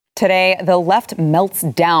Today, the left melts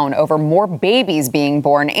down over more babies being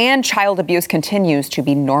born, and child abuse continues to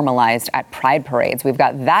be normalized at pride parades. We've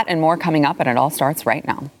got that and more coming up, and it all starts right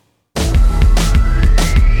now.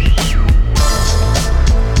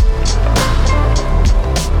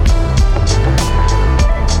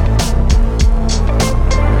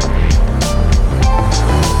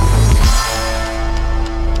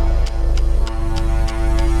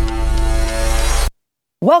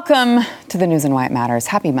 Welcome to the news and why it matters.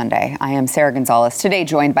 Happy Monday. I am Sarah Gonzalez. Today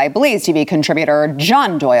joined by Blaze TV contributor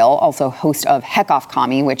John Doyle, also host of Heck Off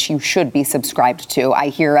Commie, which you should be subscribed to. I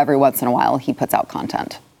hear every once in a while he puts out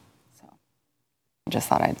content. So I just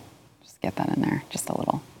thought I'd just get that in there just a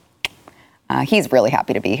little. He's really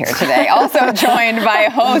happy to be here today. Also joined by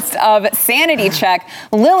host of Sanity Check,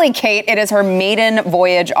 Lily Kate. It is her maiden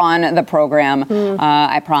voyage on the program.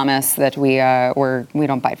 I promise that we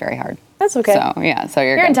don't bite very hard. That's okay. So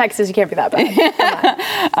you're in Texas, you can't be that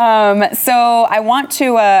bad. So I want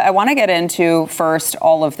to get into first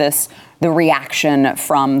all of this, the reaction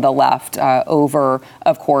from the left over,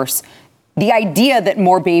 of course, the idea that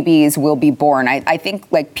more babies will be born. I think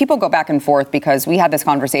like people go back and forth because we had this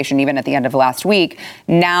conversation even at the end of last week.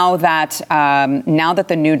 Now that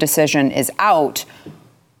the new decision is out,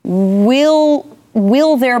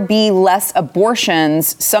 Will there be less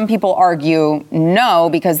abortions? Some people argue no,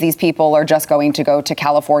 because these people are just going to go to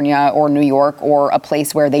California or New York or a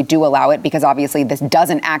place where they do allow it, because obviously this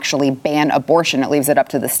doesn't actually ban abortion. It leaves it up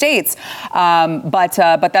to the states. But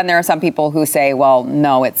then there are some people who say, well,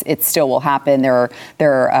 no, it still will happen. There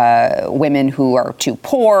are women who are too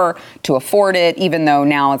poor to afford it, even though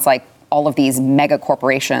now it's like all of these mega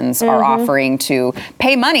corporations are offering to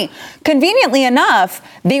pay money. Conveniently enough,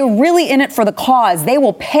 they're really in it for the cause. They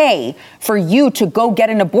will pay for you to go get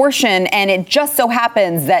an abortion, and it just so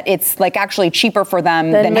happens that it's like actually cheaper for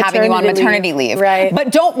them than having you on maternity leave. Right.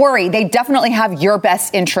 But don't worry, they definitely have your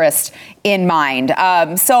best interest in mind.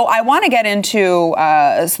 So I want to get into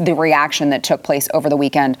the reaction that took place over the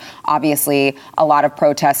weekend. Obviously, a lot of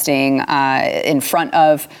protesting in front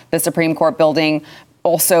of the Supreme Court building.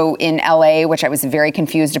 Also in LA, which I was very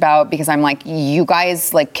confused about, because I'm like, you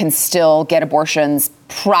guys like can still get abortions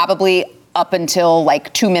probably up until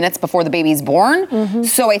like 2 minutes before the baby's born.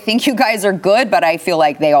 So I think you guys are good, but I feel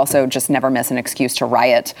like they also just never miss an excuse to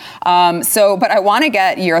riot. But I want to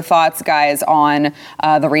get your thoughts, guys, on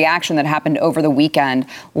the reaction that happened over the weekend.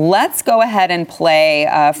 Let's go ahead and play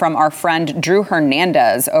from our friend Drew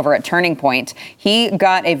Hernandez over at Turning Point. He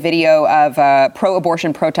got a video of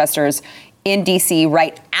pro-abortion protesters in D.C.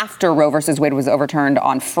 right after Roe versus Wade was overturned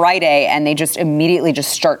on Friday, and they just immediately just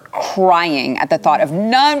start crying at the thought of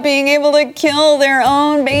not being able to kill their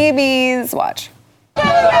own babies. Watch.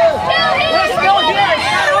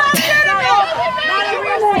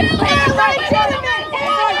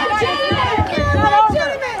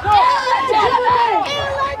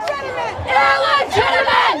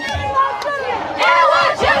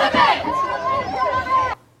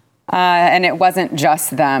 And it wasn't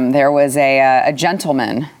just them. There was a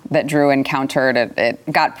gentleman that Drew encountered. It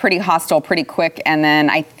got pretty hostile pretty quick. And then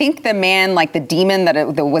I think the man, like the demon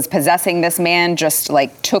that was possessing this man, just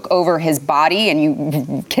like took over his body. And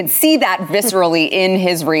you can see that viscerally in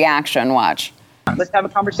his reaction. Watch. Let's have a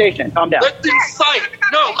conversation. Calm down. Let's incite.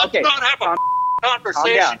 No, let's not have a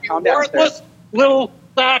conversation. Calm down, worthless little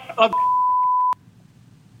sack of.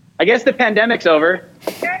 I guess the pandemic's over.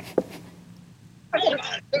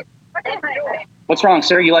 What's wrong,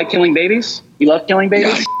 sir? You like killing babies? You love killing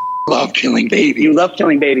babies? I love killing babies. You love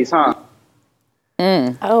killing babies, huh?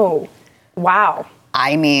 Oh, wow.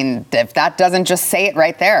 I mean, if that doesn't just say it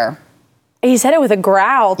right there. He said it with a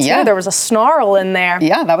growl, too. Yeah. There was a snarl in there.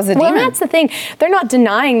 Yeah, that was a demon. Well, that's the thing. They're not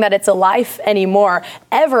denying that it's a life anymore,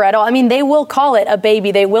 ever at all. I mean, they will call it a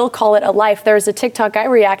baby. They will call it a life. There's a TikTok I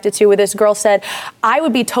reacted to where this girl said, I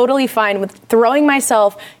would be totally fine with throwing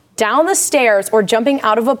myself down the stairs or jumping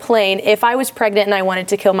out of a plane if I was pregnant and I wanted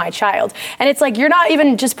to kill my child. And it's like, you're not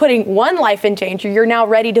even just putting one life in danger. You're now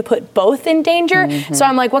ready to put both in danger. So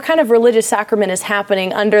I'm like, what kind of religious sacrament is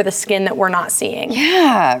happening under the skin that we're not seeing?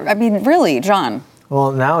 Yeah, I mean, really, John.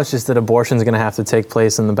 Well, now it's just that abortion's going to have to take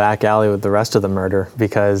place in the back alley with the rest of the murder,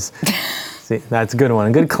 because see, that's a good one.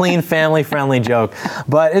 A good, clean, family-friendly joke.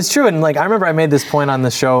 But it's true. And like, I remember I made this point on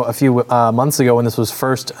the show a few months ago when this was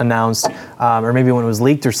first announced, or maybe when it was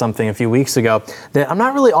leaked or something a few weeks ago, that I'm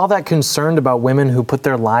not really all that concerned about women who put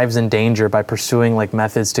their lives in danger by pursuing like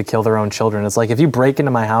methods to kill their own children. It's like, if you break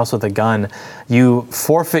into my house with a gun, you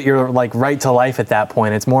forfeit your like right to life at that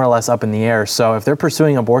point. It's more or less up in the air. So if they're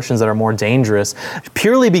pursuing abortions that are more dangerous,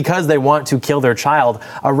 purely because they want to kill their child,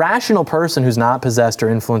 a rational person who's not possessed or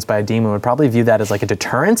influenced by a demon would probably probably view that as like a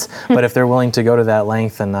deterrent. But if they're willing to go to that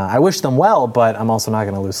length, and I wish them well, but I'm also not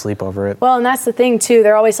going to lose sleep over it. Well, and that's the thing too.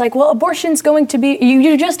 They're always like, well, abortion's going to be,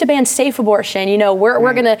 you just banned safe abortion. You know,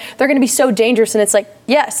 they're gonna be so dangerous. And it's like,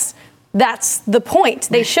 yes, that's the point.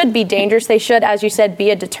 They should be dangerous. They should, as you said, be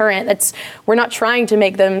a deterrent. We're not trying to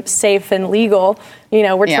make them safe and legal. You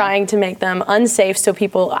know, we're trying to make them unsafe so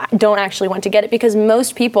people don't actually want to get it, because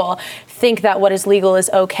most people think that what is legal is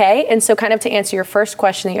okay. And so kind of to answer your first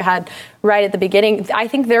question that you had right at the beginning, I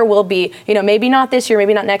think there will be, you know, maybe not this year,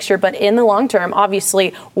 maybe not next year, but in the long term,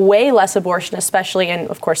 obviously way less abortion, especially in,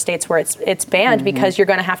 of course, states where it's banned, because you're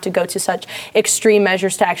going to have to go to such extreme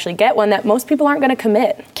measures to actually get one that most people aren't going to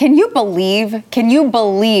commit. Can you believe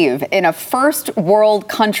in a first world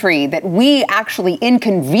country that we actually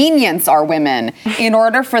inconvenience our women in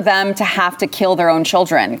order for them to have to kill their own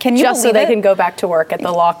children? Can you just so they can go back to work at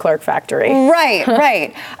the law clerk factory? Right.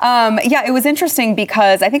 Yeah, it was interesting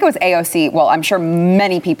because I think it was AOC. Well, I'm sure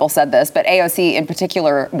many people said this, but AOC in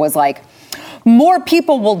particular was like, more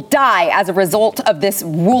people will die as a result of this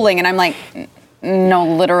ruling. And I'm like, no,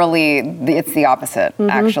 literally, it's the opposite,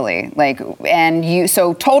 actually. Like, and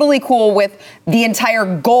so totally cool with the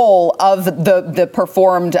entire goal of the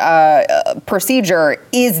performed procedure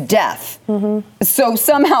is death. So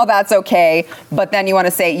somehow that's okay, but then you want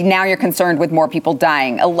to say now you're concerned with more people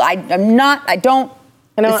dying.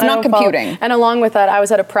 It's not computing. And along with that, I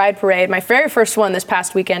was at a Pride parade, my very first one this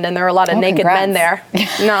past weekend, and there were a lot of naked men there.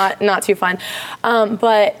 Not too fun.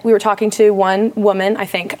 But we were talking to one woman, I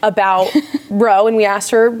think, about Roe, and we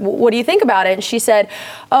asked her, what do you think about it? And she said,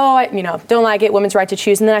 I don't like it, women's right to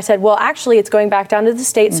choose. And then I said, well, actually, it's going back down to the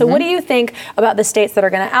states. So what do you think about the states that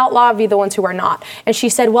are going to outlaw the ones who are not? And she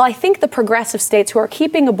said, well, I think the progressive states who are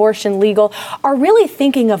keeping abortion legal are really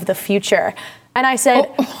thinking of the future. And I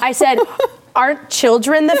said, aren't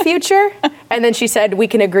children the future? And then she said, we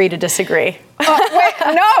can agree to disagree.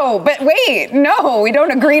 No, we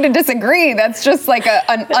don't agree to disagree. That's just like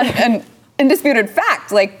an undisputed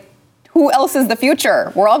fact. Like, who else is the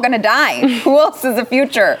future? We're all going to die. Who else is the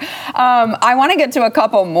future? I want to get to a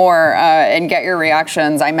couple more and get your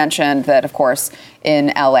reactions. I mentioned that, of course, in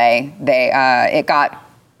LA, it got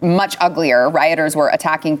much uglier. Rioters were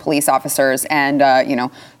attacking police officers and,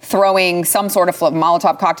 throwing some sort of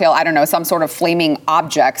Molotov cocktail, I don't know, some sort of flaming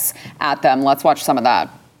objects at them. Let's watch some of that.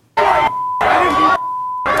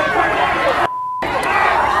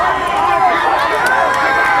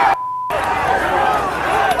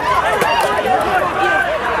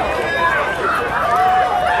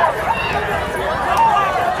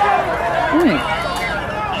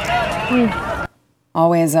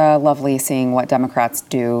 Always lovely seeing what Democrats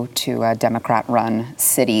do to Democrat-run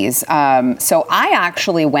cities. So I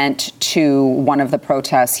actually went to one of the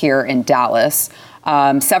protests here in Dallas.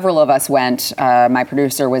 Several of us went. My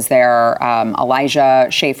producer was there. Elijah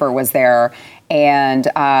Schaefer was there. And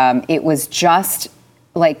it was just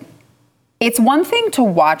like, it's one thing to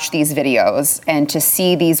watch these videos and to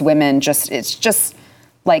see these women it's just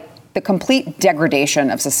like the complete degradation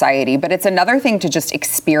of society, but it's another thing to just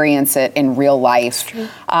experience it in real life.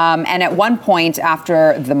 And at one point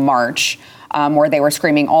after the march, where they were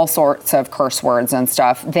screaming all sorts of curse words and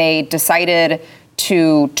stuff, they decided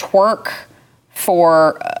to twerk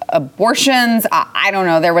for abortions. I don't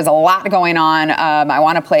know. There was a lot going on. I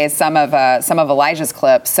want to play some of Elijah's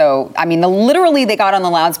clips. So, I mean, literally they got on the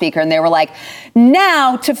loudspeaker and they were like,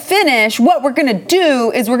 now to finish, what we're going to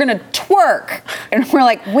do is we're going to twerk. And we're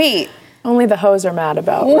like, wait. Only the hoes are mad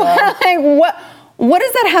about what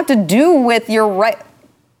does that have to do with your right?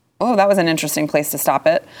 Oh, that was an interesting place to stop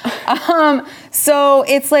it. So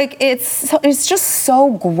it's like, it's just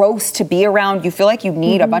so gross to be around. You feel like you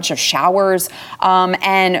need a bunch of showers.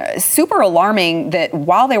 And super alarming that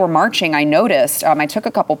while they were marching, I noticed, I took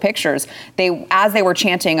a couple pictures, as they were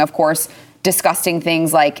chanting, of course, disgusting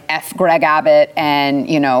things like F Greg Abbott and,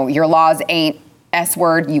 your laws ain't S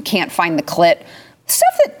word, you can't find the clit.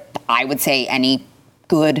 Stuff that I would say any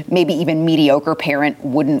good, maybe even mediocre parent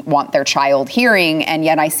wouldn't want their child hearing. And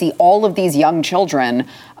yet I see all of these young children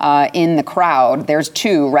in the crowd. There's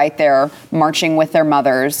two right there marching with their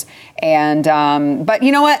mothers. And but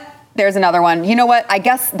you know what? There's another one. You know what? I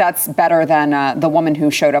guess that's better than the woman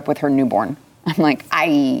who showed up with her newborn. I'm like,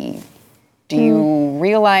 do you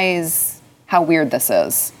realize how weird this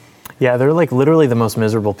is? Yeah, they're like literally the most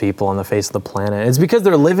miserable people on the face of the planet. It's because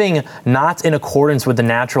they're living not in accordance with the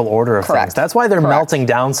natural order of things. That's why they're melting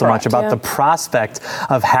down so much about the prospect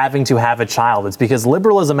of having to have a child. It's because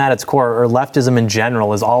liberalism at its core, or leftism in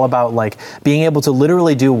general, is all about like being able to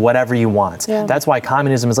literally do whatever you want. That's why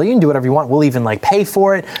communism is like, you can do whatever you want. We'll even like pay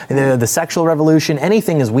for it. The sexual revolution,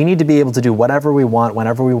 anything is we need to be able to do whatever we want,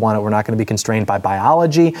 whenever we want it. We're not going to be constrained by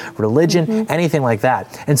biology, religion, anything like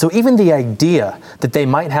that. And so even the idea that they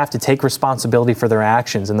might have to take responsibility for their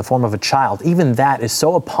actions in the form of a child, even that is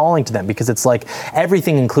so appalling to them, because it's like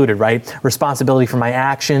everything included, right? Responsibility for my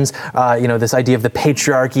actions, this idea of the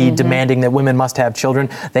patriarchy demanding that women must have children.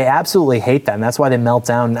 They absolutely hate that, and that's why they melt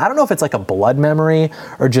down. And I don't know if it's like a blood memory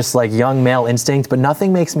or just like young male instinct, but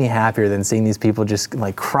nothing makes me happier than seeing these people just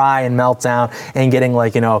like cry and melt down and getting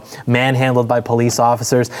like, manhandled by police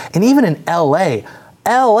officers. And even in LA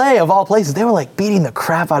of all places, they were like beating the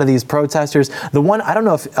crap out of these protesters. The one, I don't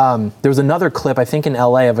know if there was another clip, I think in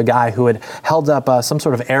LA, of a guy who had held up some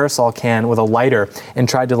sort of aerosol can with a lighter and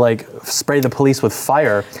tried to like spray the police with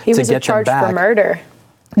fire to get them back. He was charged for murder.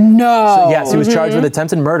 No. So, yes, he was charged with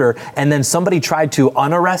attempted murder, and then somebody tried to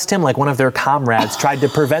unarrest him, like one of their comrades tried to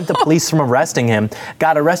prevent the police from arresting him,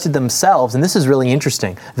 got arrested themselves, and this is really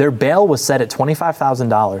interesting. Their bail was set at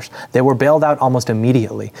 $25,000. They were bailed out almost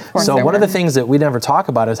immediately. So one of the things that we never talk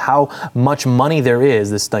about is how much money there is,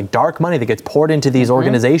 this like dark money that gets poured into these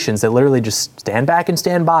organizations that literally just stand back and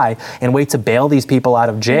stand by and wait to bail these people out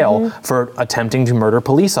of jail for attempting to murder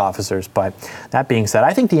police officers. But that being said,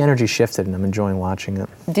 I think the energy shifted, and I'm enjoying watching it.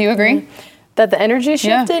 Do you agree? That the energy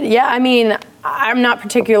shifted? Yeah, I mean, I'm not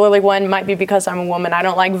particularly one, might be because I'm a woman. I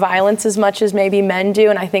don't like violence as much as maybe men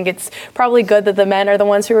do, and I think it's probably good that the men are the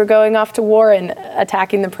ones who are going off to war and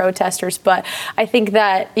attacking the protesters. But I think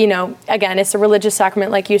that, again, it's a religious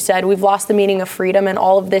sacrament, like you said. We've lost the meaning of freedom, and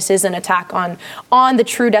all of this is an attack on the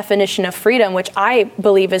true definition of freedom, which I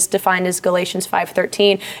believe is defined as Galatians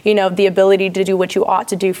 5:13, the ability to do what you ought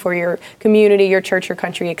to do for your community, your church, your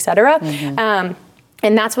country, etc.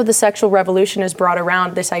 And that's what the sexual revolution has brought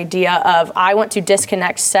around, this idea of I want to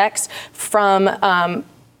disconnect sex from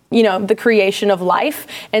the creation of life.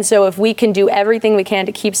 And so if we can do everything we can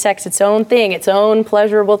to keep sex its own thing, its own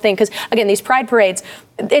pleasurable thing, because again, these pride parades,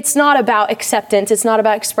 it's not about acceptance. It's not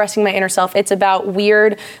about expressing my inner self. It's about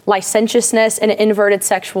weird licentiousness and inverted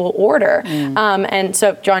sexual order. And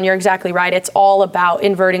so, John, you're exactly right. It's all about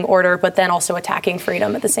inverting order, but then also attacking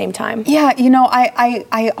freedom at the same time. Yeah,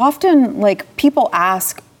 I often, people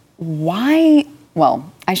ask why,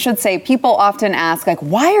 I should say people often ask,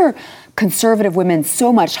 why are conservative women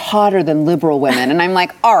so much hotter than liberal women? And I'm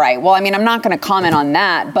like, all right, well, I'm not going to comment on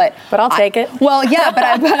that, but I'll take it. Well, yeah, but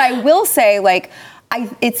I will say,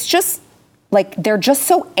 it's just they're just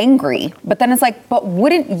so angry. But then it's but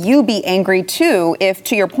wouldn't you be angry too if,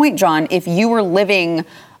 to your point, John, if you were living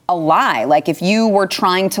a lie, if you were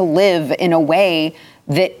trying to live in a way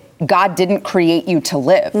that God didn't create you to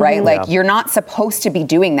live, right? You're not supposed to be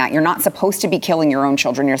doing that. You're not supposed to be killing your own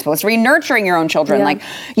children. You're supposed to be nurturing your own children.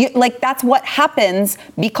 That's what happens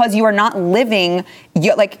because you are not living,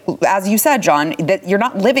 as you said, John, that you're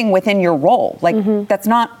not living within your role. That's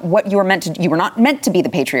not what you were meant to. You were not meant to be the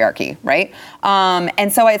patriarchy, right?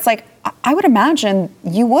 And so it's I would imagine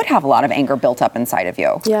you would have a lot of anger built up inside of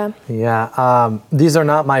you. Yeah. These are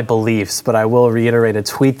not my beliefs, but I will reiterate a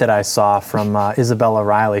tweet that I saw from Isabella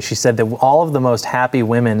Riley. She said that all of the most happy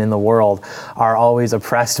women in the world are always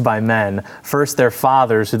oppressed by men. First their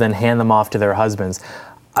fathers, who then hand them off to their husbands.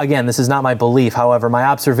 Again, this is not my belief. However, my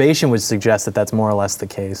observation would suggest that that's more or less the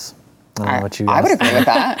case. I don't know what you guys I would agree with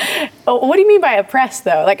that. What do you mean by oppressed,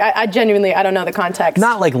 though? I genuinely, I don't know the context.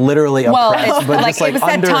 Not literally oppressed, but just it was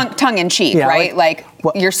under... said tongue in cheek, right?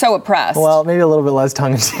 You're so oppressed. Well, maybe a little bit less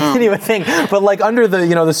tongue in cheek than you would think, but under the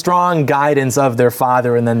the strong guidance of their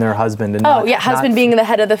father and then their husband. And husband being the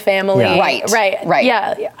head of the family. Yeah. Right.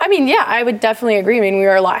 Yeah. I would definitely agree. We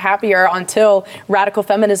were a lot happier until radical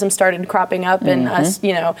feminism started cropping up and us,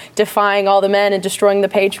 defying all the men and destroying the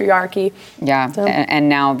patriarchy. Yeah, so. And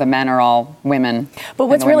now the men are all women. But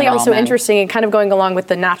what's really also interesting, and kind of going along with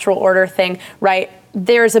the natural order thing, right?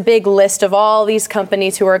 There's a big list of all these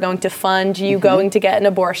companies who are going to fund you going to get an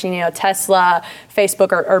abortion. Tesla,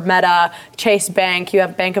 Facebook or Meta, Chase Bank, you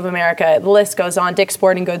have Bank of America. The list goes on. Dick's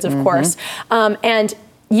Sporting Goods, of course. And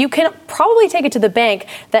you can probably take it to the bank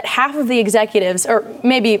that half of the executives, or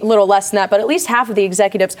maybe a little less than that, but at least half of the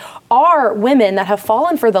executives are women that have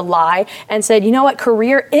fallen for the lie and said, you know what,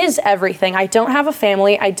 career is everything. I don't have a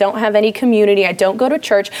family, I don't have any community, I don't go to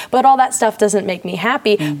church, but all that stuff doesn't make me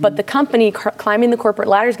happy. But the company climbing the corporate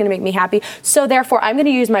ladder is going to make me happy. So therefore, I'm going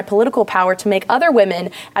to use my political power to make other women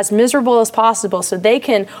as miserable as possible so they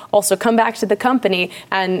can also come back to the company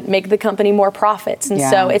and make the company more profits. And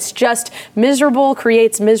so it's just miserable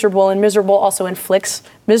creates miserable, and miserable also inflicts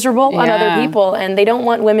miserable on other people. And they don't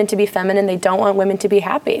want women to be feminine. They don't want women to be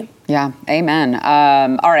happy. Yeah, amen.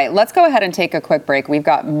 All right, let's go ahead and take a quick break. We've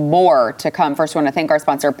got more to come. First, we want to thank our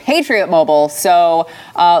sponsor, Patriot Mobile. So,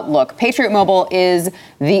 look, Patriot Mobile is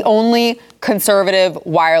the only conservative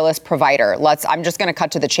wireless provider. I'm just going to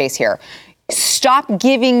cut to the chase here. Stop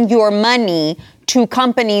giving your money to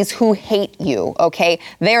companies who hate you, okay?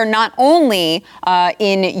 They're not only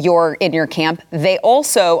in your camp, they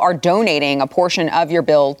also are donating a portion of your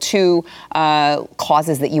bill to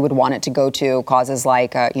causes that you would want it to go to, causes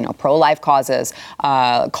like, pro-life causes,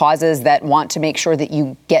 causes that want to make sure that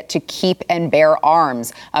you get to keep and bear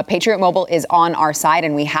arms. Patriot Mobile is on our side,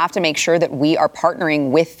 and we have to make sure that we are partnering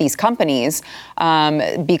with these companies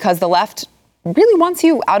because the left really wants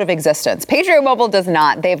you out of existence. Patriot Mobile does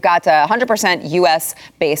not. They've got a 100%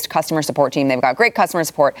 US-based customer support team. They've got great customer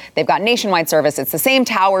support. They've got nationwide service. It's the same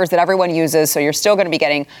towers that everyone uses, so you're still going to be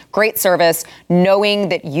getting great service, knowing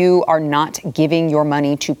that you are not giving your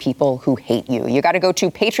money to people who hate you. You got to go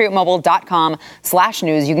to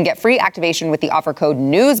patriotmobile.com/news. You can get free activation with the offer code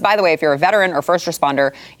NEWS. By the way, if you're a veteran or first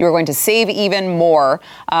responder, you're going to save even more.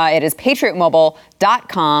 It is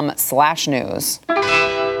patriotmobile.com/news.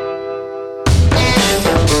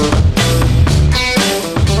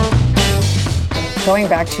 Going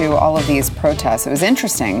back to all of these protests, it was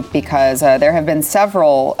interesting because there have been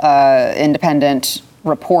several independent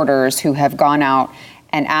reporters who have gone out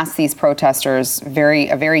and asked these protesters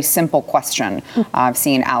a very simple question. I've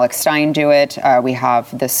seen Alex Stein do it. We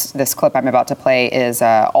have this clip I'm about to play is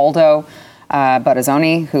Aldo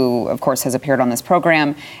Bottazzoni, who of course has appeared on this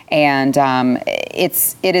program, and it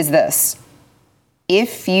is this.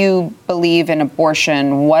 If you believe in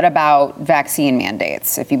abortion, what about vaccine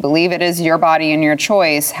mandates? If you believe it is your body and your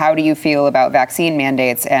choice, how do you feel about vaccine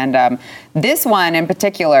mandates? And this one in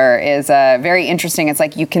particular is very interesting. It's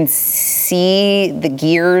like you can see the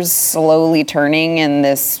gears slowly turning in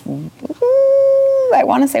this, I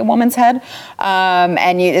want to say woman's head.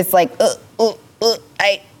 It's like,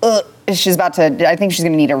 she's about to, I think she's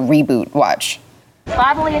going to need a reboot. Watch.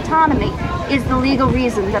 Bodily autonomy is the legal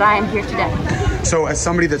reason that I am here today. So as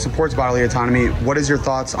somebody that supports bodily autonomy, what is your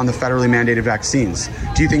thoughts on the federally mandated vaccines?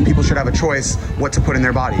 Do you think people should have a choice what to put in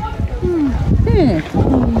their body?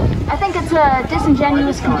 I think it's a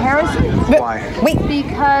disingenuous comparison. Why?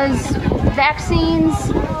 Because vaccines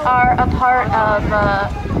are a part of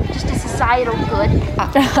just a societal good,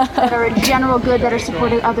 that are a general good that are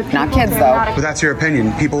supporting other people. Not kids, though. But that's your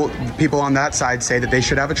opinion. People on that side say that they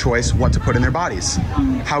should have a choice what to put in their bodies.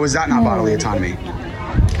 How is that not bodily autonomy?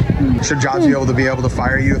 Should jobs be able to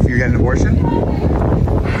fire you if you're getting an abortion?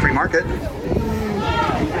 Free market.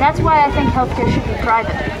 That's why I think healthcare should be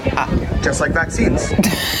private. Just like vaccines.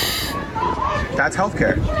 That's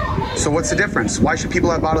healthcare. So what's the difference? Why should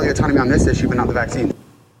people have bodily autonomy on this issue but not the vaccine?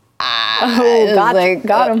 Got him.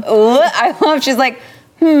 I love, she's like,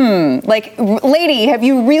 like, lady, have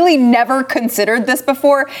you really never considered this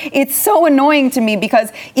before? It's so annoying to me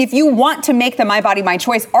because if you want to make the my body, my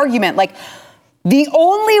choice argument, like, the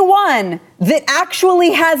only one that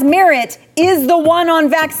actually has merit is the one on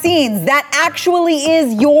vaccines. That actually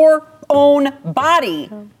is your own body.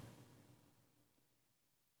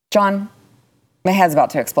 John, my head's about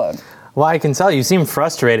to explode. Well, I can tell you seem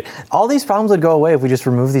frustrated. All these problems would go away if we just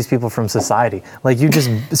remove these people from society. Like, you just,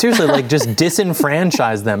 seriously, like, just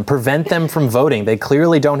disenfranchise them, prevent them from voting. They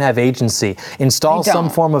clearly don't have agency. Install some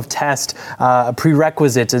form of test, a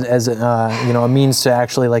prerequisite as a means to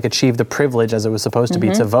actually, like, achieve the privilege as it was supposed to be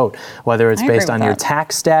to vote. Whether it's based on your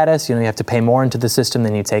tax status, you have to pay more into the system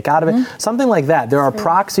than you take out of it. Something like that. There are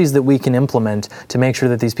proxies that we can implement to make sure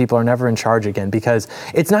that these people are never in charge again, because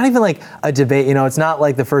it's not even like a debate. It's not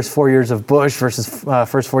like the first 4 years of Bush versus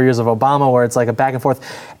first 4 years of Obama, where it's like a back and forth.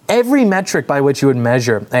 Every metric by which you would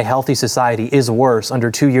measure a healthy society is worse under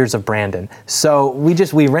 2 years of Brandon. So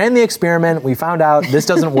we ran the experiment. We found out this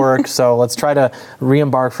doesn't work. So let's try to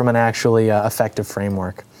re-embark from an actually effective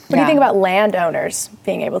framework. What do you think about landowners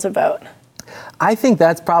being able to vote? I think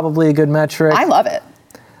that's probably a good metric. I love it.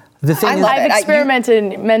 The thing is, I've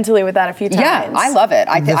experimented mentally with that a few times. Yeah, I love it.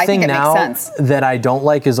 I think it makes sense. That I don't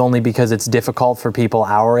like is only because it's difficult for people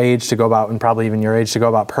our age to go about, and probably even your age, to go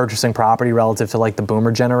about purchasing property relative to like the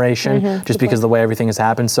boomer generation, just because of the way everything has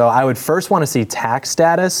happened. So I would first want to see tax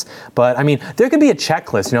status, but I mean, there could be a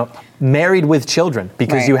checklist, married with children,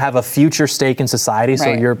 because you have a future stake in society,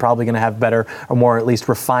 so you're probably going to have better or more at least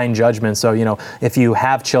refined judgment. So, if you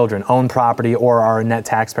have children, own property, or are a net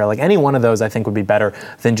taxpayer, like any one of those I think would be better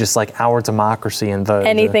than just like our democracy and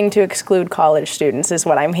anything to exclude college students is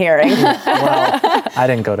what I'm hearing. Well, I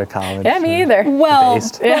didn't go to college. Yeah, me either. Well,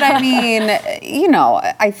 but I mean,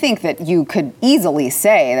 I think that you could easily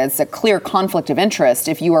say that's a clear conflict of interest.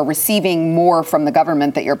 If you are receiving more from the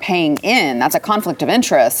government that you're paying in, that's a conflict of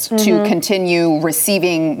interest to continue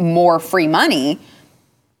receiving more free money.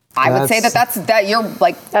 I would say that's the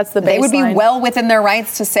baseline. They would be well within their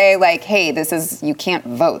rights to say like, hey, you can't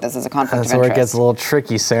vote. This is a conflict of interest. That's where it gets a little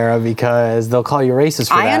tricky, Sarah, because they'll call you racist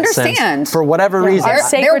for that. I understand. For whatever reason. Our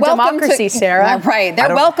sacred democracy, Sarah. Right.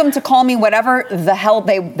 They're welcome to call me whatever the hell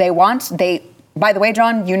they want. By the way,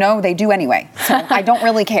 John, they do anyway. So I don't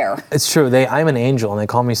really care. It's true. I'm an angel, and they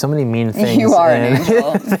call me so many mean things. You are an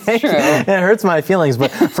angel. It's true. It hurts my feelings.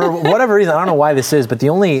 But for whatever reason, I don't know why this is, but the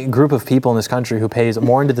only group of people in this country who pays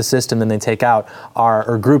more into the system than they take out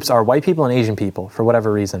are white people and Asian people, for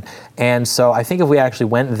whatever reason. And so I think if we actually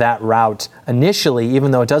went that route initially,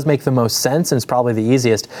 even though it does make the most sense and it's probably the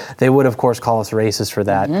easiest, they would, of course, call us racist for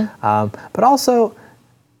that. But also,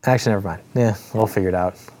 actually, never mind. Yeah, we'll figure it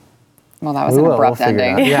out. Well, that was an abrupt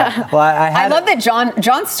ending. Yeah. Well, I love that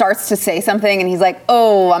John starts to say something and he's like,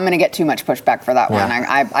 "Oh, I'm going to get too much pushback for that one.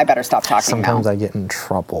 I better stop talking Sometimes now." I get in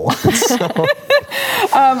trouble.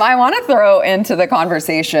 I want to throw into the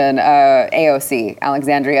conversation AOC,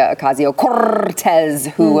 Alexandria Ocasio-Cortez,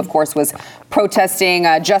 who, of course, was protesting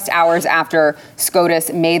just hours after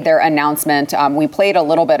SCOTUS made their announcement. We played a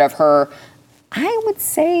little bit of her, I would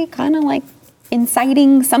say, kind of like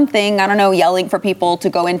inciting something, I don't know, yelling for people to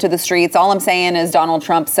go into the streets. All I'm saying is Donald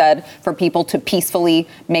Trump said for people to peacefully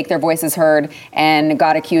make their voices heard and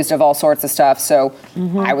got accused of all sorts of stuff. So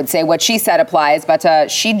I would say what she said applies, but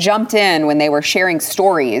she jumped in when they were sharing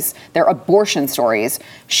stories, their abortion stories.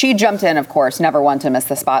 She jumped in, of course, never one to miss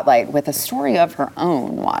the spotlight, with a story of her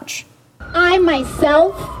own. Watch. I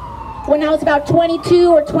myself, when I was about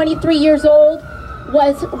 22 or 23 years old,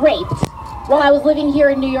 was raped while I was living here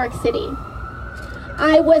in New York City.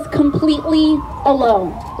 I was completely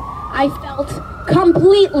alone. I felt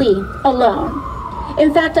completely alone.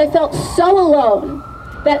 In fact, I felt so alone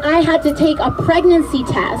that I had to take a pregnancy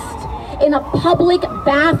test in a public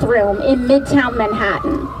bathroom in Midtown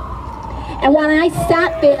Manhattan. And when I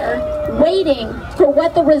sat there waiting for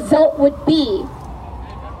what the result would be,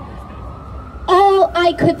 all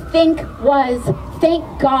I could think was,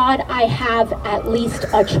 thank God I have at least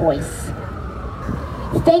a choice.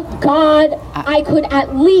 Thank God I could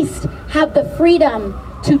at least have the freedom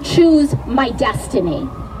to choose my destiny.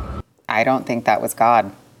 I don't think that was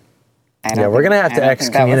God. We're going to have to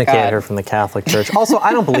excommunicate her from the Catholic Church. Also,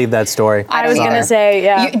 I don't believe that story. I was going to say,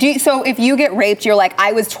 yeah. So if you get raped, you're like,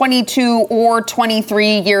 I was 22 or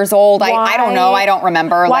 23 years old. I don't know. I don't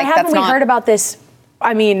remember. Why haven't we heard about this,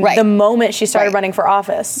 the moment she started running for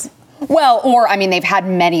office? Well, they've had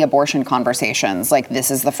many abortion conversations. Like, this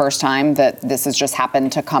is the first time that this has just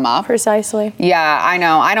happened to come up. Precisely. Yeah, I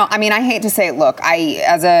know. I hate to say it. Look,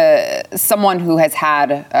 as someone who has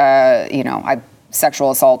had, a sexual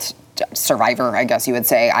assault survivor, I guess you would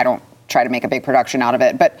say, I don't try to make a big production out of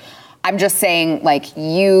it. But I'm just saying, like,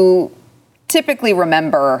 you typically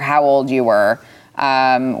remember how old you were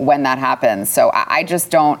when that happens. So I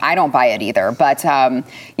don't buy it either. But,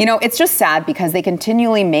 it's just sad because they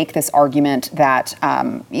continually make this argument that,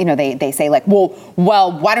 they say like, well,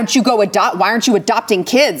 why don't you why aren't you adopting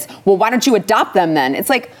kids? Well, why don't you adopt them then? It's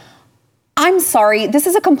like, I'm sorry, this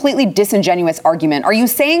is a completely disingenuous argument. Are you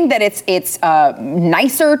saying that it's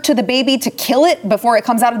nicer to the baby to kill it before it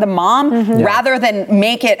comes out of the mom rather than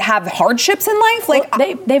make it have hardships in life?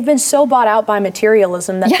 Like, they've been so bought out by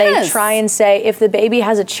materialism that they try and say if the baby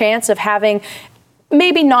has a chance of having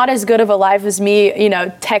maybe not as good of a life as me,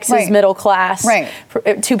 Texas middle class,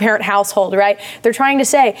 two-parent household, right? They're trying to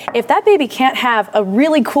say, if that baby can't have a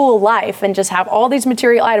really cool life and just have all these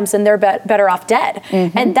material items, then they're better off dead.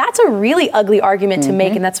 And that's a really ugly argument to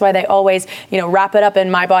make, and that's why they always, wrap it up in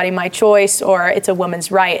my body, my choice, or it's a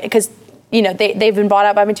woman's right, because, they've been bought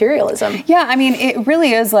out by materialism. Yeah, it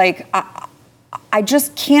really is like, I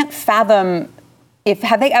just can't fathom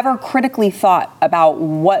have they ever critically thought about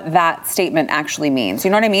what that statement actually means?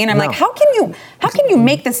 You know what I mean? I'm like, how can you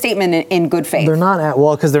make this statement in good faith? They're not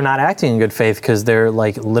because they're not acting in good faith, because they're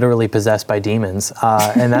like literally possessed by demons,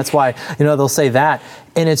 and that's why they'll say that.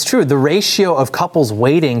 And it's true. The ratio of couples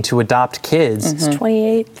waiting to adopt kids is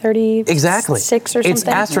 28, 30, exactly 6 or something. It's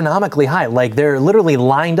astronomically high. Like they're literally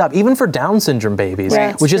lined up, even for Down syndrome babies,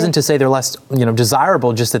 which isn't to say they're less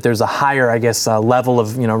desirable, just that there's a higher, I guess, level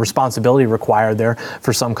of responsibility required there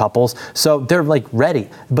for some couples. So they're like ready.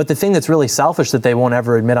 But the thing that's really selfish that they won't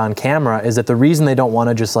ever admit on camera is that the reason they don't want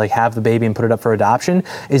to just like have the baby and put it up for adoption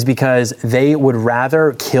is because they would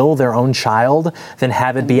rather kill their own child than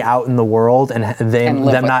have it be out in the world and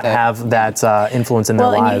them not have that influence in their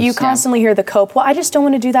lives. And you constantly hear the cope, well, I just don't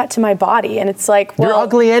want to do that to my body. And it's like, well, you're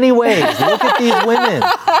ugly anyways. Look at these women.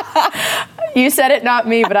 You said it, not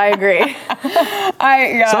me, but I agree.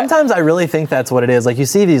 Sometimes I really think that's what it is. Like you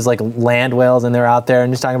see these like land whales and they're out there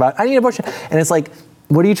and just talking about, I need an abortion. And it's like,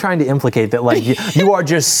 what are you trying to implicate? That like you are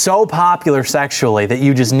just so popular sexually that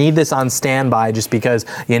you just need this on standby just because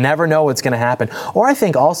you never know what's going to happen. Or I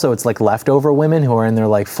think also it's like leftover women who are in their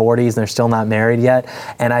like 40s and they're still not married yet.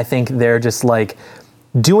 And I think they're just like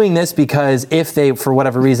doing this because if they, for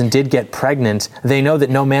whatever reason, did get pregnant, they know that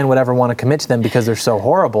no man would ever want to commit to them because they're so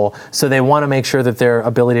horrible. So they want to make sure that their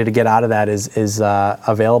ability to get out of that is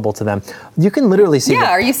available to them. You can literally see. Yeah,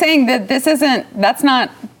 are you saying that that's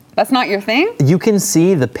not your thing? You can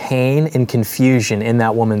see the pain and confusion in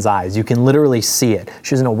that woman's eyes. You can literally see it. She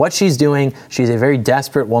doesn't know what she's doing. She's a very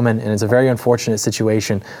desperate woman, and it's a very unfortunate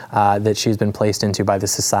situation that she's been placed into by the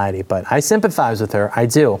society. But I sympathize with her. I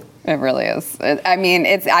do. It really is.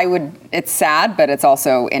 It's sad, but it's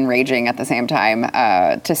also enraging at the same time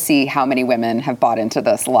to see how many women have bought into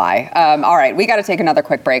this lie. All right, we got to take another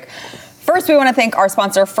quick break. First, we want to thank our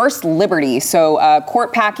sponsor, First Liberty. So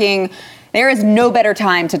court packing. There is no better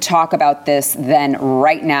time to talk about this than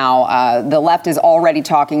right now. The left is already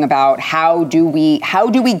talking about how do we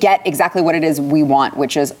get exactly what it is we want,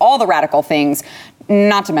 which is all the radical things,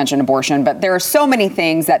 not to mention abortion, but there are so many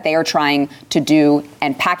things that they are trying to do,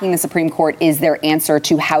 and packing the Supreme Court is their answer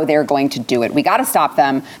to how they're going to do it. We got to stop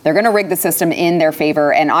them. They're going to rig the system in their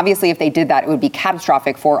favor, and obviously if they did that, it would be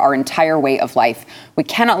catastrophic for our entire way of life. We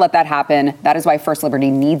cannot let that happen. That is why First Liberty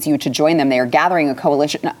needs you to join them. They are gathering a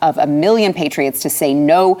coalition of 1 million patriots to say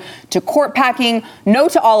no to court packing, no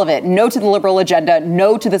to all of it, no to the liberal agenda,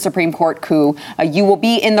 no to the Supreme Court coup. You will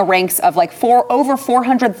be in the ranks of like over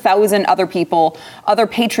 400,000 other people, other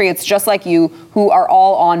patriots just like you, who are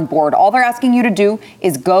all on board. All they're asking you to do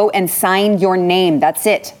is go and sign your name. That's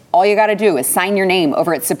it. All you got to do is sign your name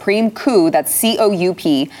over at SupremeCoup, that's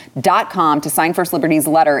COUP.com, to sign First Liberty's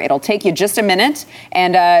letter. It'll take you just a minute,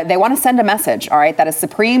 and they want to send a message, all right? That is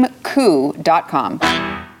SupremeCoup.com.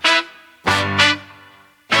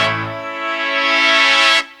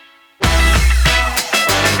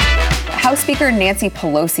 House Speaker Nancy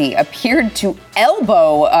Pelosi appeared to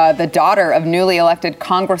elbow the daughter of newly elected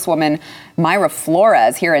Congresswoman Mayra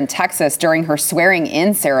Flores here in Texas during her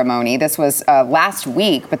swearing-in ceremony. This was last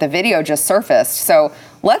week, but the video just surfaced. So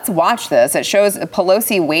let's watch this. It shows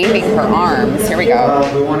Pelosi waving her arms. Here we go.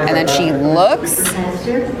 And then she looks,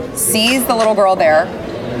 sees the little girl there,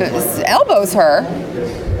 elbows her.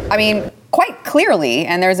 I mean, quite clearly.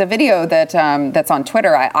 And there's a video that's on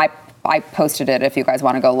Twitter. I posted it if you guys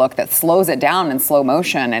want to go look, that slows it down in slow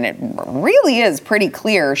motion, and it really is pretty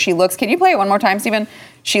clear. She looks, can you play it one more time, Stephen?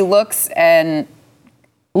 She looks and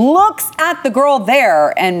looks at the girl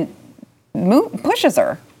there and pushes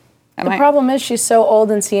her. The problem is she's so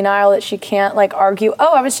old and senile that she can't like argue,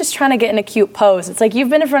 oh, I was just trying to get in a cute pose. It's like, you've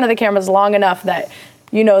been in front of the cameras long enough that,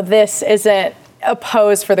 this isn't a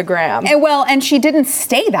pose for the gram. And she didn't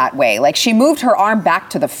stay that way. Like, she moved her arm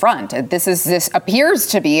back to the front. This appears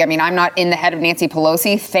to be, I'm not in the head of Nancy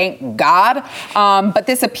Pelosi, thank God. But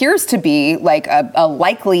this appears to be like a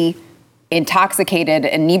likely intoxicated,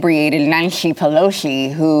 inebriated Nancy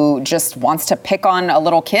Pelosi who just wants to pick on a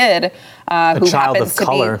little kid who child happens of to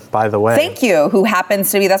color, be, by the way. Thank you. Who happens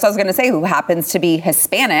to be, that's what I was going to say, who happens to be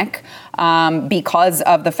Hispanic because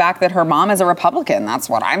of the fact that her mom is a Republican. That's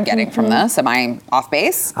what I'm getting from this. Am I off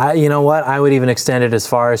base? You know what? I would even extend it as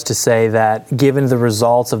far as to say that given the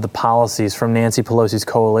results of the policies from Nancy Pelosi's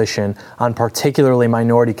coalition on particularly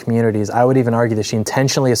minority communities, I would even argue that she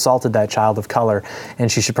intentionally assaulted that child of color, and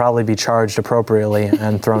she should probably be charged appropriately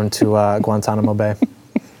and thrown to Guantanamo Bay.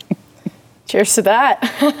 Cheers to that.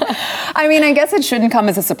 I guess it shouldn't come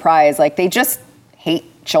as a surprise. Like, they just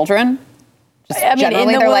hate children. I mean,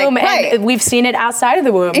 in the womb, and we've seen it outside of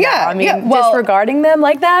the womb. Yeah, I mean, disregarding them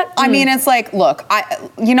like that. I mean, it's like, look,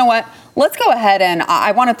 you know what? Let's go ahead and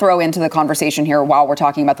I want to throw into the conversation here while we're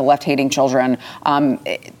talking about the left-hating children.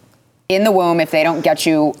 In the womb, if they don't get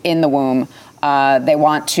you in the womb, they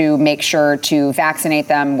want to make sure to vaccinate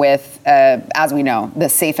them with, as we know, the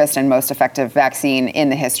safest and most effective vaccine in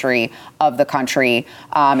the history of the country.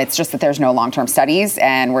 It's just that there's no long-term studies,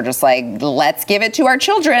 and we're just like, let's give it to our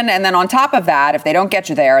children. And then on top of that, if they don't get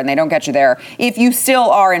you there, and they don't get you there, if you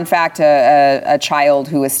still are, in fact, a child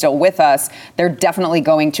who is still with us, they're definitely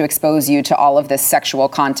going to expose you to all of this sexual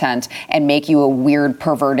content and make you a weird,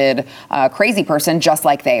 perverted, crazy person, just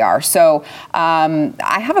like they are. So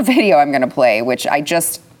I have a video I'm going to play, which I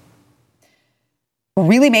just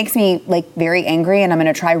really makes me like very angry, and I'm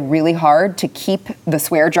going to try really hard to keep the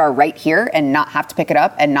swear jar right here and not have to pick it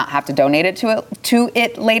up and not have to donate it to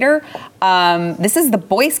it later. This is the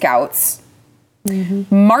Boy Scouts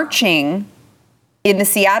marching in the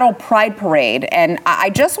Seattle Pride Parade, and I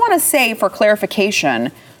just want to say, for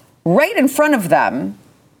clarification, right in front of them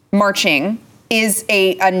marching is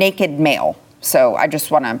a naked male. So I just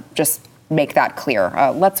want to make that clear.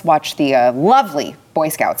 Let's watch the lovely Boy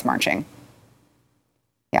Scouts marching.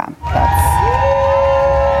 Yeah, it's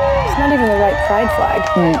not even the right pride flag.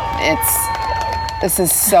 This is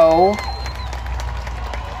so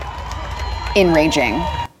enraging.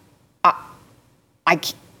 I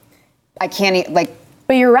can't like.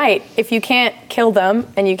 But you're right. If you can't kill them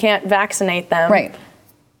and you can't vaccinate them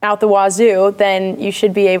out the wazoo, then you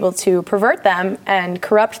should be able to pervert them and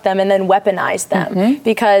corrupt them and then weaponize them.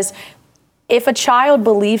 Because if a child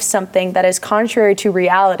believes something that is contrary to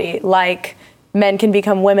reality, like men can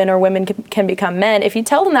become women or women can become men, if you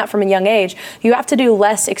tell them that from a young age, you have to do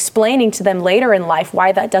less explaining to them later in life why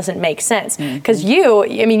that doesn't make sense. Because you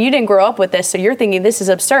didn't grow up with this, so you're thinking this is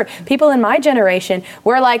absurd. People in my generation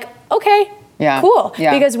were like, okay, cool,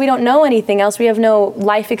 because we don't know anything else. We have no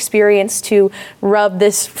life experience to rub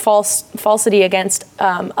this falsity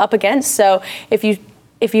up against. So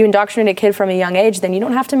if you indoctrinate a kid from a young age, then you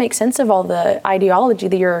don't have to make sense of all the ideology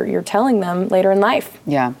that you're telling them later in life.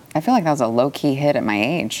 Yeah, I feel like that was a low-key hit at my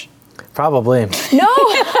age. Probably. No,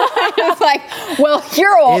 it's like, well,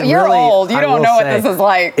 you're old. You're old. You don't know what this is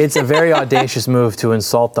like. It's a very audacious move to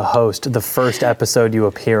insult the host the first episode you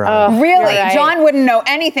appear on. Really? Right. John wouldn't know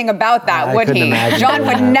anything about that, would he? John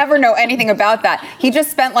would never know anything about that. He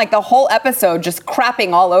just spent like the whole episode just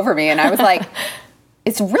crapping all over me, and I was like,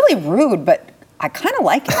 it's really rude, but I kind of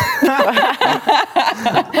like it.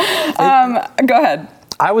 Go ahead.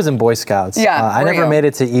 I was in Boy Scouts. Yeah, I never made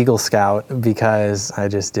it to Eagle Scout because I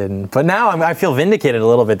just didn't. But now I feel vindicated a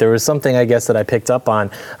little bit. There was something, I guess, that I picked up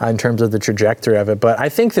on in terms of the trajectory of it. But I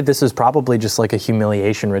think that this is probably just like a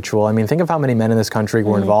humiliation ritual. I mean, think of how many men in this country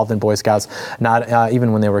were involved in Boy Scouts, not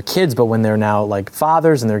even when they were kids, but when they're now like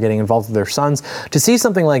fathers and they're getting involved with their sons. To see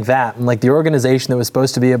something like that, and like the organization that was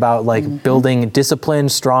supposed to be about like building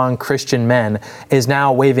disciplined, strong Christian men is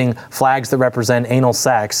now waving flags that represent anal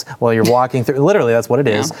sex while you're walking through. Literally, that's what it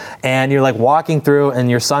is. And you're like walking through and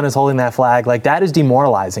your son is holding that flag. Like that is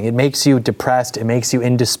demoralizing. It makes you depressed. It makes you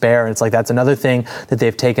in despair. And it's like, that's another thing that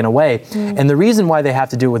they've taken away. And the reason why they have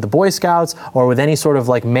to do it with the Boy Scouts or with any sort of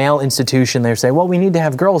like male institution, they say, well, we need to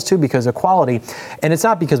have girls too because equality. And it's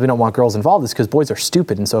not because we don't want girls involved. It's because boys are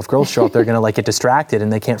stupid. And so if girls show up, they're going to like get distracted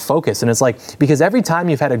and they can't focus. And it's like, because every time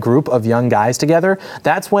you've had a group of young guys together,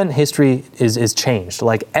 that's when history is changed.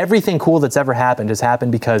 Like everything cool that's ever happened has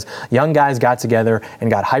happened because young guys got together and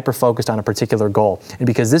got hyper-focused on a particular goal. And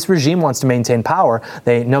because this regime wants to maintain power,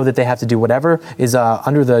 they know that they have to do whatever is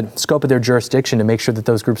under the scope of their jurisdiction to make sure that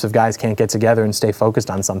those groups of guys can't get together and stay focused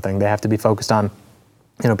on something. They have to be focused on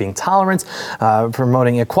being tolerant,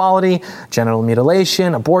 promoting equality, genital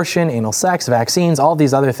mutilation, abortion, anal sex, vaccines, all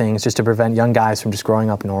these other things just to prevent young guys from just growing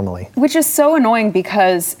up normally. Which is so annoying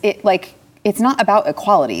because it's not about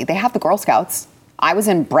equality. They have the Girl Scouts. I was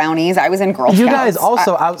in Brownies. I was in Girl Scouts. You guys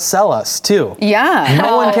also outsell us, too. Yeah.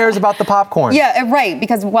 No one cares about the popcorn. Yeah, right.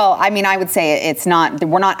 Because, well, I mean, I would say it's not,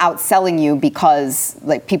 we're not outselling you because,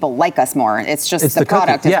 like, people like us more. It's just the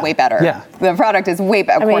product is way better. Yeah. The product is way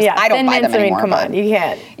better. Of course, I don't buy them anymore. Come on, you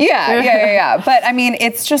can't. Yeah. But, I mean,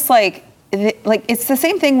 it's just like it's the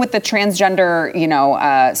same thing with the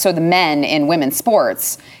transgender, so the men in women's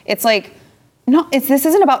sports. It's like, no, this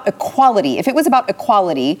isn't about equality. If it was about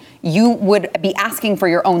equality, you would be asking for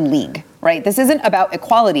your own league, right? This isn't about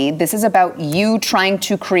equality. This is about you trying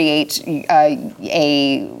to create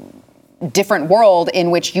a different world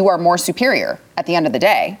in which you are more superior at the end of the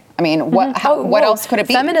day. I mean, what else could it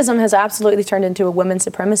be? Feminism has absolutely turned into a women's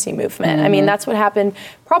supremacy movement. I mean, that's what happened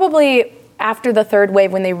probably after the third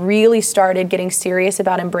wave, when they really started getting serious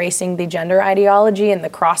about embracing the gender ideology and the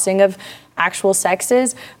crossing of actual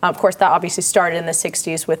sexes. Of course, that obviously started in the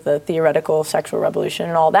 60s with the theoretical sexual revolution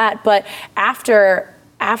and all that. But after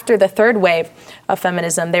the third wave of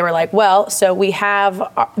feminism, they were like, well, so we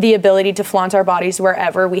have the ability to flaunt our bodies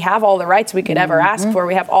wherever. We have all the rights we could ever ask for.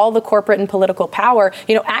 We have all the corporate and political power,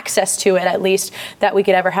 access to it at least, that we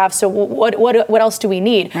could ever have. So what else do we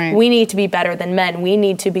need? Right. We need to be better than men. We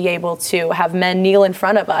need to be able to have men kneel in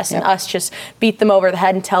front of us and us just beat them over the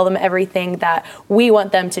head and tell them everything that we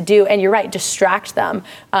want them to do. And you're right, distract them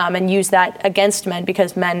and use that against men,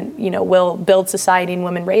 because men, will build society and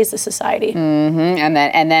women raise the society. And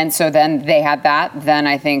then they had that. Then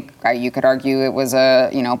I think you could argue it was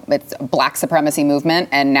it's a black supremacy movement,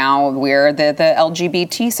 and now we're the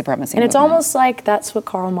LGBT supremacy movement. And it's almost like that's what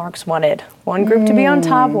Karl Marx wanted. One group to be on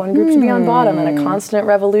top, one group to be on bottom, and a constant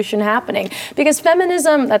revolution happening. Because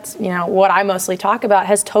feminism, that's what I mostly talk about,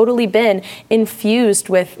 has totally been infused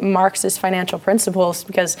with Marxist financial principles,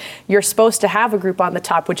 because you're supposed to have a group on the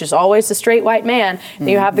top, which is always the straight white man, and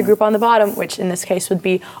you have the group on the bottom, which in this case would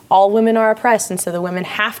be all women are oppressed, and so the women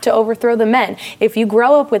have to overthrow the men. If you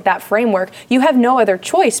grow up with that framework, you have no other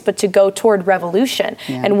choice but to go toward revolution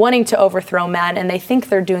and wanting to overthrow men, and they think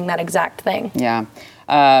they're doing that exact thing. Yeah.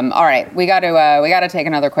 All right, we got to take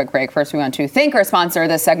another quick break. First, we want to thank our sponsor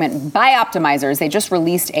this segment, Bioptimizers. They just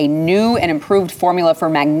released a new and improved formula for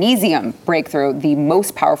Magnesium Breakthrough, the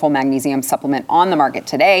most powerful magnesium supplement on the market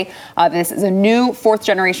today. This is a new 4th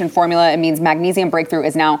generation formula. It means Magnesium Breakthrough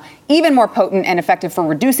is now even more potent and effective for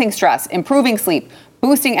reducing stress, improving sleep,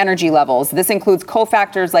 boosting energy levels. This includes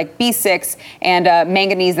cofactors like B6 and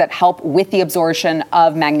manganese that help with the absorption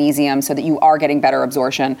of magnesium so that you are getting better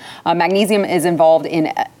absorption. Magnesium is involved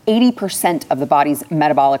in 80% of the body's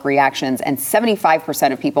metabolic reactions, and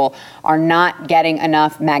 75% of people are not getting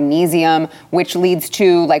enough magnesium, which leads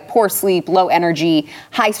to poor sleep, low energy,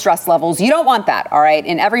 high stress levels. You don't want that, all right?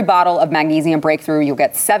 In every bottle of Magnesium Breakthrough, you'll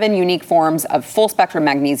get 7 unique forms of full spectrum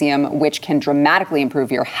magnesium, which can dramatically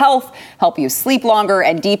improve your health, help you sleep longer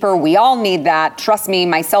and deeper. We all need that, trust me,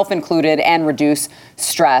 myself included, and reduce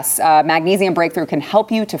stress. Magnesium Breakthrough can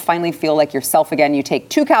help you to finally feel like yourself again. You take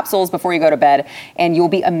 2 capsules before you go to bed, and you'll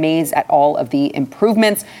be amazed at all of the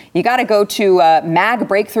improvements. You got to go to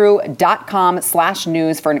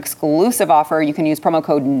magbreakthrough.com/news for an exclusive offer. You can use promo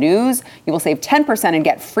code NEWS. You will save 10% and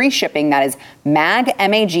get free shipping. That is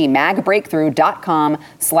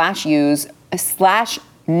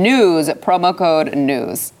magbreakthrough.com/news, promo code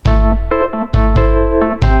NEWS.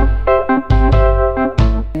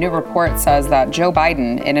 A new report says that Joe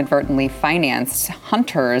Biden inadvertently financed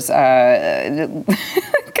Hunter's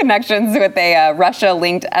connections with a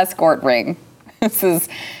Russia-linked escort ring. You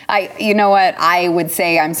know what? I would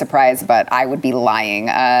say I'm surprised, but I would be lying.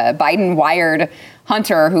 Biden wired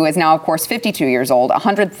Hunter, who is now, of course, 52 years old,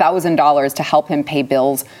 $100,000 to help him pay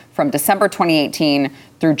bills from December 2018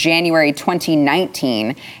 through January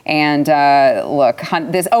 2019. And look,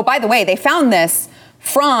 by the way, they found this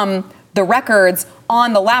from the records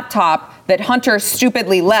on the laptop that Hunter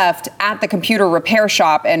stupidly left at the computer repair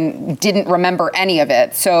shop and didn't remember any of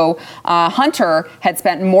it. So Hunter had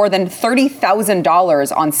spent more than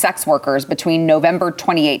 $30,000 on sex workers between November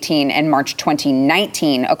 2018 and March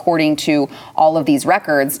 2019, according to all of these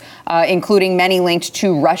records, including many linked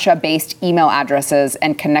to Russia-based email addresses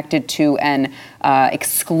and connected to an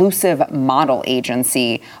exclusive model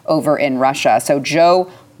agency over in Russia. So Joe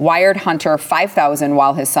wired Hunter $5,000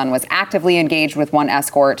 while his son was actively engaged with one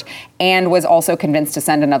escort, and was also convinced to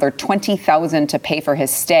send another $20,000 to pay for his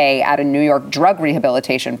stay at a New York drug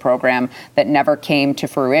rehabilitation program that never came to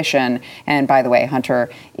fruition. And by the way, Hunter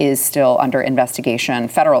is still under investigation,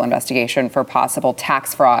 federal investigation, for possible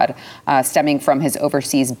tax fraud stemming from his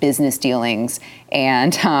overseas business dealings.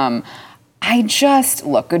 And Joe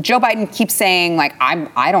Biden keeps saying,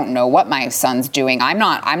 I don't know what my son's doing. I'm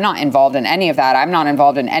not involved in any of that. I'm not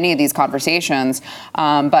involved in any of these conversations.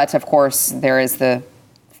 But of course, there is the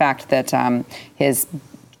fact that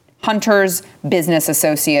Hunter's business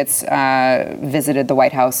associates visited the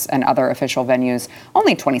White House and other official venues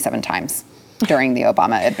only 27 times during the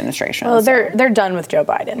Obama administration. Well, they're done with Joe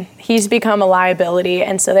Biden. He's become a liability,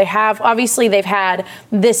 and so they've had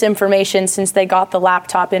this information since they got the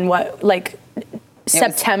laptop in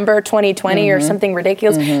September 2020 or something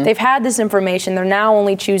ridiculous. They've had this information. They're now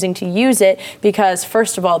only choosing to use it because,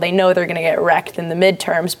 first of all, they know they're going to get wrecked in the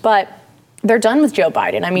midterms, but they're done with Joe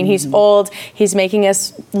Biden. I mean, he's old. He's making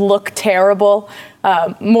us look terrible,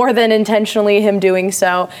 more than intentionally him doing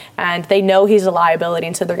so, and they know he's a liability,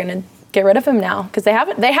 and so they're going to get rid of him now because they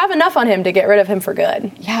have enough on him to get rid of him for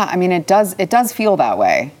good. Yeah, I mean, it does feel that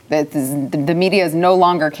way. That the media is no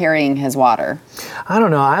longer carrying his water. I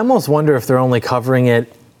don't know. I almost wonder if they're only covering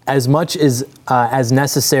it as much as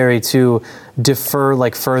necessary to defer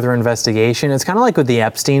like further investigation. It's kind of like with the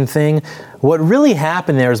Epstein thing. What really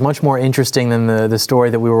happened there is much more interesting than the story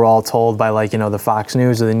that we were all told by like, the Fox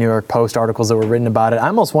News or the New York Post articles that were written about it. I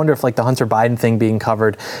almost wonder if like the Hunter Biden thing being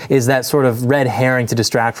covered is that sort of red herring to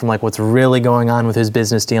distract from like what's really going on with his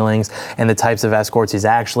business dealings and the types of escorts he's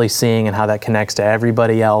actually seeing and how that connects to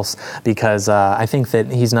everybody else. Because I think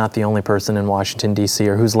that he's not the only person in Washington, D.C.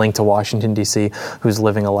 or who's linked to Washington, D.C. who's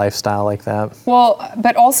living a lifestyle like that. Well,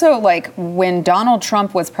 but also like when Donald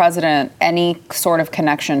Trump was president, any sort of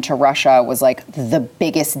connection to Russia was like the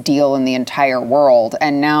biggest deal in the entire world.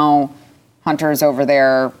 And now Hunter's over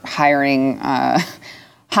there hiring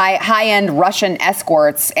high-end Russian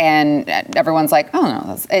escorts, and everyone's like, oh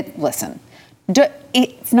no, listen,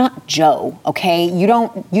 it's not Joe, okay? You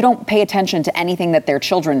don't pay attention to anything that their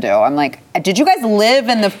children do. I'm like, did you guys live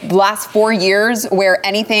in the last 4 years where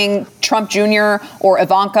anything Trump Jr. or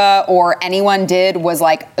Ivanka or anyone did was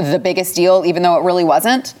like the biggest deal, even though it really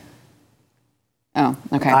wasn't? Oh,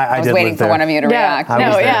 okay. I was waiting for one of you to react.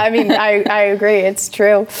 I mean, I agree. It's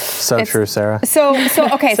true. So true, Sarah. So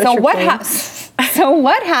okay. So what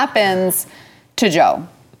happens to Joe?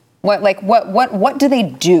 What do they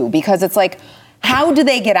do? Because it's like, how do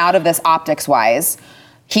they get out of this optics wise?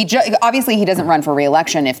 Obviously he doesn't run for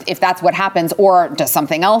re-election if that's what happens, or does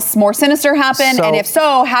something else more sinister happen? And if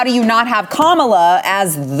so, how do you not have Kamala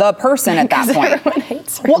as the person at that point? Everyone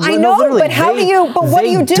hates her. Well, I know, but what do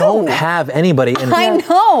you do? They don't have anybody. And I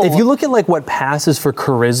know. If you look at like what passes for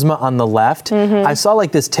charisma on the left, I saw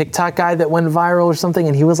like this TikTok guy that went viral or something,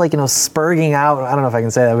 and he was like, spurging out. I don't know if I can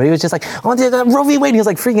say that, but he was just like, oh, Roe v. Wade. And he was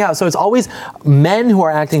like freaking out. So it's always men who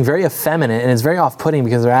are acting very effeminate, and it's very off-putting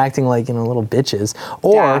because they're acting like, little bitches.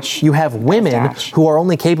 Or you have women who are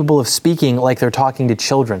only capable of speaking like they're talking to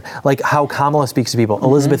children, like how Kamala speaks to people,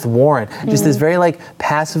 Elizabeth Warren, just this very like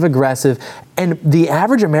passive aggressive. And the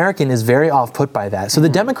average American is very off-put by that. So the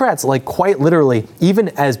Democrats, like quite literally, even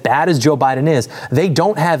as bad as Joe Biden is, they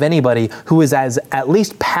don't have anybody who is as at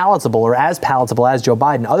least palatable or as palatable as Joe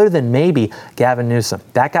Biden, other than maybe Gavin Newsom.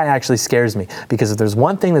 That guy actually scares me, because if there's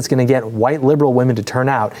one thing that's going to get white liberal women to turn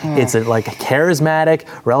out, it's a like charismatic,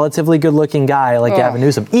 relatively good-looking guy like Gavin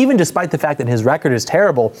Newsom. Even despite the fact that his record is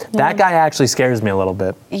terrible, that guy actually scares me a little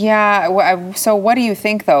bit. Yeah. So what do you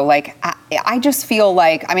think, though? Like, I just feel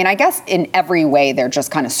like, I mean, I guess in every way they're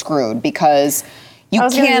just kind of screwed, because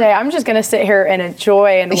I'm just going to sit here and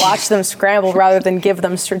enjoy and watch them scramble rather than give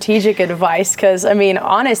them strategic advice. Because, I mean,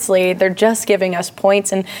 honestly, they're just giving us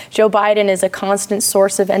points. And Joe Biden is a constant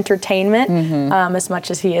source of entertainment, as much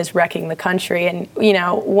as he is wrecking the country. And,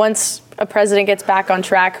 once a president gets back on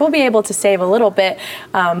track, he'll be able to save a little bit.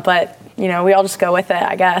 But we all just go with it,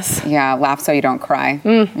 I guess. Yeah, laugh so you don't cry.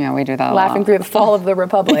 Yeah, we do that a lot. Laughing through the fall of the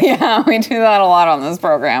republic. Yeah, we do that a lot on this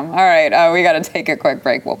program. All right, we got to take a quick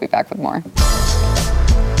break. We'll be back with more.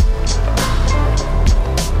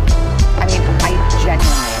 I mean, I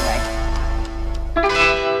genuinely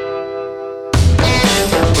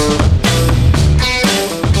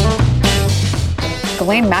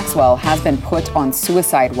Ghislaine Maxwell has been put on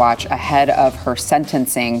suicide watch ahead of her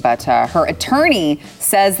sentencing, but her attorney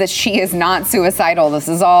says that she is not suicidal. This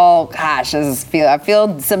is all, I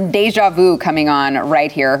feel some deja vu coming on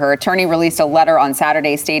right here. Her attorney released a letter on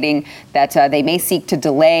Saturday stating that they may seek to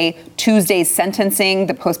delay Tuesday's sentencing.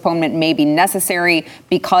 The postponement may be necessary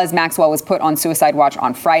because Maxwell was put on suicide watch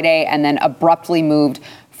on Friday and then abruptly moved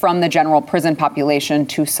from the general prison population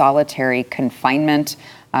to solitary confinement.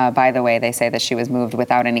 By the way, they say that she was moved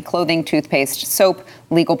without any clothing, toothpaste, soap,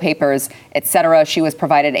 legal papers, etc. She was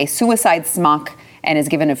provided a suicide smock and is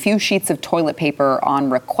given a few sheets of toilet paper on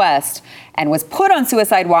request, and was put on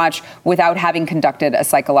suicide watch without having conducted a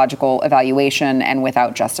psychological evaluation and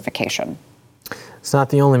without justification. It's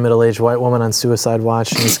not the only middle-aged white woman on suicide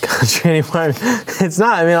watch in this country anymore. It's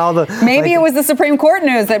not. I mean, all the... Maybe it was the Supreme Court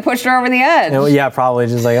news that pushed her over the edge. Yeah, probably.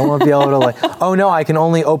 Just like, I won't be able to oh no, I can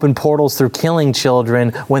only open portals through killing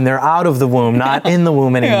children when they're out of the womb, not in the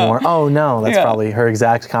womb anymore. Yeah. Oh no, that's probably her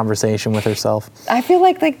exact conversation with herself. I feel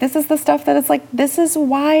like this is the stuff that it's like, this is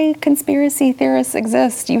why conspiracy theorists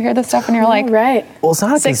exist. You hear this stuff and you're like... Right. Well, it's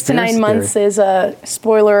not a 6 to 9 months is,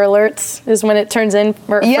 spoiler alerts, is when it turns in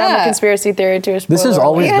from a conspiracy theory to a spoiler. This has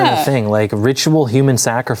always been a thing. Like, ritual human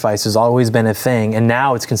sacrifice has always been a thing, and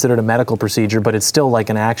now it's considered a medical procedure, but it's still like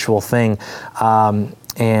an actual thing.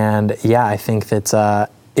 And yeah, I think that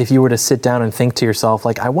if you were to sit down and think to yourself,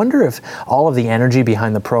 like, I wonder if all of the energy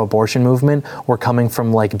behind the pro-abortion movement were coming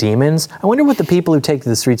from like demons. I wonder what the people who take to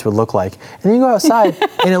the streets would look like. And then you go outside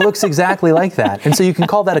and it looks exactly like that. And so you can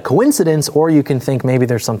call that a coincidence, or you can think maybe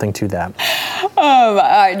there's something to that.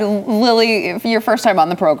 Lily, for your first time on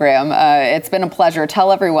the program, it's been a pleasure.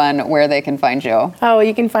 Tell everyone where they can find you. Oh,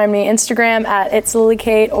 you can find me Instagram at It's Lily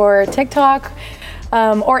Kate, or TikTok.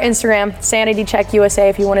 Or Instagram, Sanity Check USA,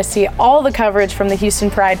 if you want to see all the coverage from the Houston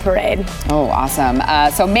Pride Parade. Oh, awesome.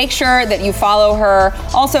 So make sure that you follow her.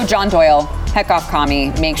 Also, John Doyle, Heck Off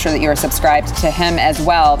Commie. Make sure that you're subscribed to him as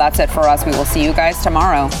well. That's it for us. We will see you guys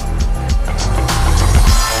tomorrow.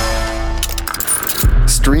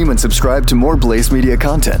 Stream and subscribe to more Blaze Media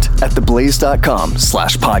content at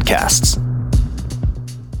theblaze.com/podcasts.